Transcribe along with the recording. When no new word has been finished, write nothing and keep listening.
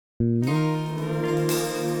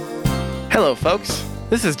Hello folks,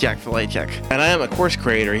 this is Jack Filachek, and I am a course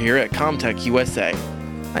creator here at Comtech USA.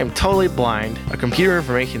 I am totally blind, a computer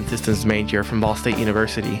information systems major from Ball State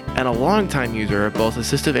University, and a longtime user of both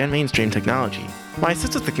assistive and mainstream technology. My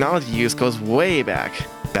assistive technology use goes way back.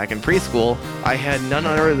 Back in preschool, I had none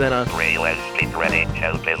other than a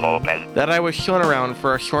that I was shown around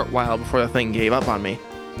for a short while before the thing gave up on me.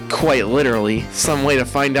 Quite literally, some way to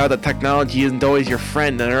find out that technology isn't always your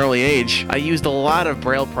friend at an early age. I used a lot of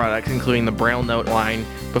Braille products, including the Braille Note line,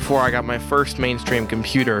 before I got my first mainstream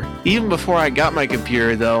computer. Even before I got my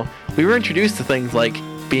computer, though, we were introduced to things like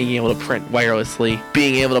being able to print wirelessly,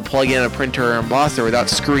 being able to plug in a printer or embosser without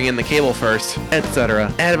screwing in the cable first, etc.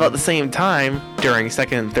 At about the same time, during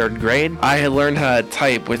 2nd and 3rd grade, I had learned how to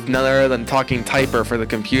type with none other than Talking Typer for the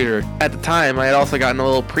computer. At the time, I had also gotten a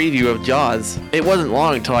little preview of JAWS. It wasn't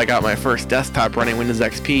long until I got my first desktop running Windows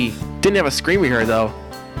XP. Didn't have a screen reader though,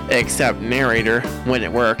 except Narrator, when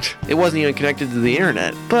it worked. It wasn't even connected to the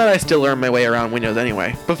internet, but I still learned my way around Windows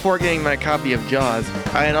anyway. Before getting my copy of JAWS,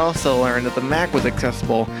 I had also learned that the Mac was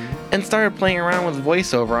accessible and started playing around with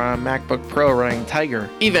VoiceOver on a MacBook Pro running Tiger.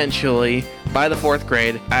 Eventually, by the 4th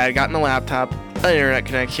grade, I had gotten a laptop, an internet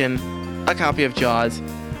connection, a copy of JAWS,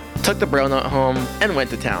 took the Braille Note home, and went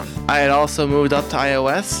to town. I had also moved up to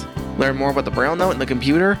iOS, learned more about the Braille Note and the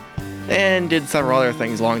computer, and did several other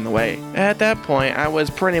things along the way. At that point, I was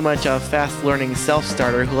pretty much a fast-learning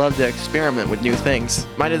self-starter who loved to experiment with new things.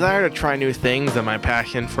 My desire to try new things and my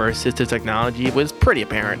passion for assistive technology was pretty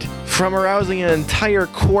apparent. From arousing an entire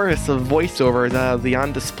chorus of voiceovers out of the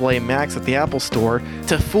on-display Macs at the Apple Store,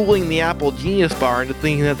 to fooling the Apple Genius Bar into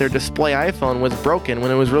thinking that their display iPhone was broken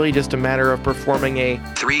when it was really just a matter of performing a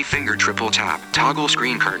 3-finger triple tap, toggle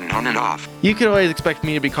screen curtain on and off. You could always expect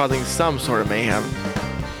me to be causing some sort of mayhem.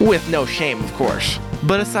 With no shame, of course.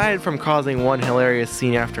 But aside from causing one hilarious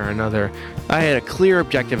scene after another, I had a clear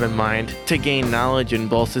objective in mind: to gain knowledge in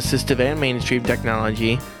both assistive and mainstream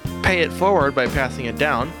technology, pay it forward by passing it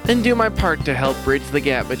down, and do my part to help bridge the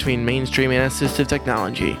gap between mainstream and assistive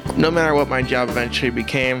technology. No matter what my job eventually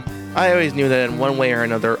became, I always knew that in one way or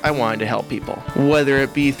another I wanted to help people. Whether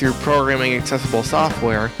it be through programming accessible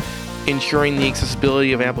software, ensuring the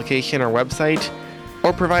accessibility of an application or website,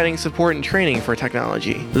 or providing support and training for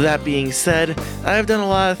technology. That being said, I've done a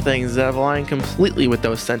lot of things that have aligned completely with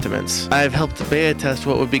those sentiments. I've helped beta test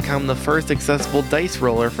what would become the first accessible dice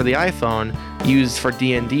roller for the iPhone, used for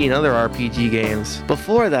D&D and other RPG games.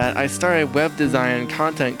 Before that, I started web design and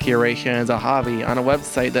content curation as a hobby on a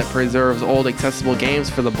website that preserves old accessible games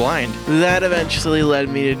for the blind. That eventually led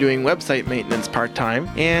me to doing website maintenance part-time,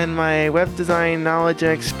 and my web design knowledge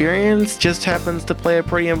and experience just happens to play a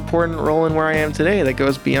pretty important role in where I am today that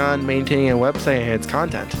goes beyond maintaining a website and its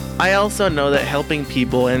content. I also know that helping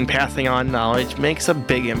people and passing on knowledge makes a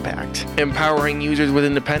big impact. Empowering users with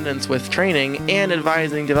independence with training and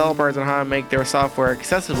advising developers on how to make their software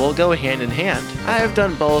accessible go hand in hand. I have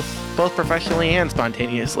done both professionally and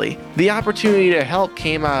spontaneously. The opportunity to help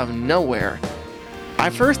came out of nowhere. I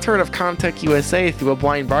first heard of Comtech USA through a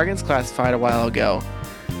Blind Bargains classified a while ago.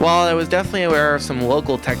 While I was definitely aware of some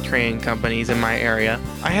local tech training companies in my area,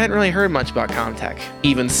 I hadn't really heard much about Comtech.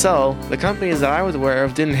 Even so, the companies that I was aware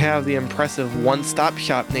of didn't have the impressive one-stop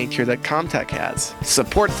shop nature that Comtech has.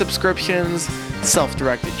 Support subscriptions,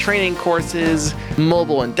 self-directed training courses,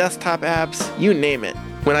 mobile and desktop apps, you name it.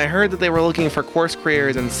 When I heard that they were looking for course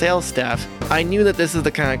creators and sales staff, I knew that this is the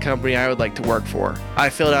kind of company I would like to work for. I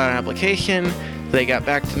filled out an application, they got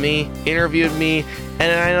back to me, interviewed me,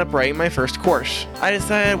 and I ended up writing my first course. I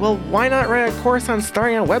decided, well, why not write a course on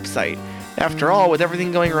starting a website? After all, with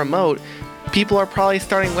everything going remote, people are probably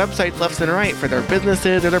starting websites left and right for their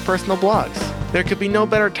businesses or their personal blogs. There could be no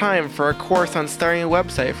better time for a course on starting a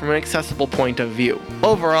website from an accessible point of view.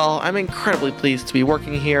 Overall, I'm incredibly pleased to be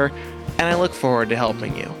working here, and I look forward to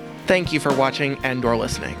helping you. Thank you for watching and/or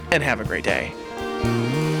listening, and have a great day.